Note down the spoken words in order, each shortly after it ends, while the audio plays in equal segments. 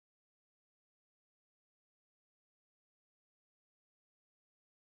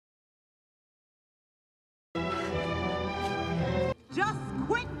Just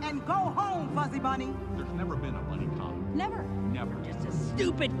quit and go home, Fuzzy Bunny. There's never been a bunny cop. Never. Never. Just a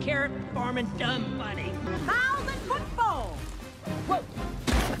stupid carrot farming dumb bunny. How's in football? Whoa.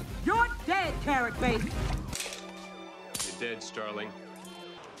 You're dead, Carrot Face. You're dead, Starling.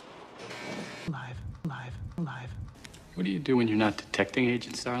 Live. What do you do when you're not detecting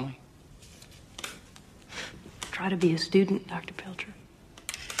agent Starling? Try to be a student, Dr. Pilcher.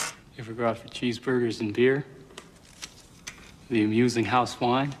 You ever go out for cheeseburgers and beer? The amusing house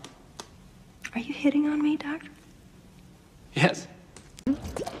wine? Are you hitting on me, Doctor? Yes.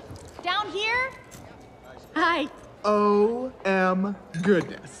 Down here? Hi. O.M.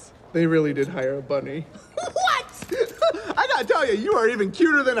 goodness. They really did hire a bunny. What? I gotta tell you, you are even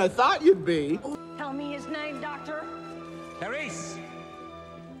cuter than I thought you'd be. Tell me his name, Doctor. Clarice!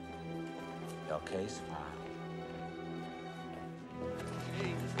 Your case filed.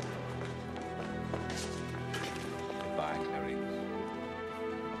 Goodbye,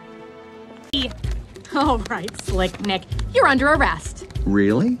 Clarice. All right, Slick Nick. You're under arrest.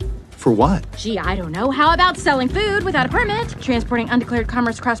 Really? For what? Gee, I don't know. How about selling food without a permit, transporting undeclared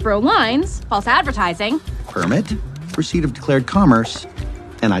commerce cross borough lines, false advertising? Permit? Receipt of declared commerce.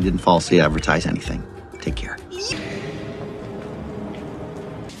 And I didn't falsely advertise anything. Take care.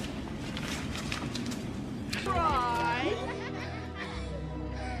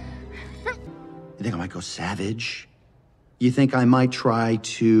 You think I might go savage? You think I might try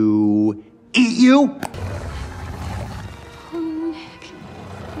to eat you? Oh, Nick.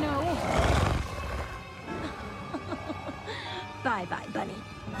 No. Bye-bye, bunny.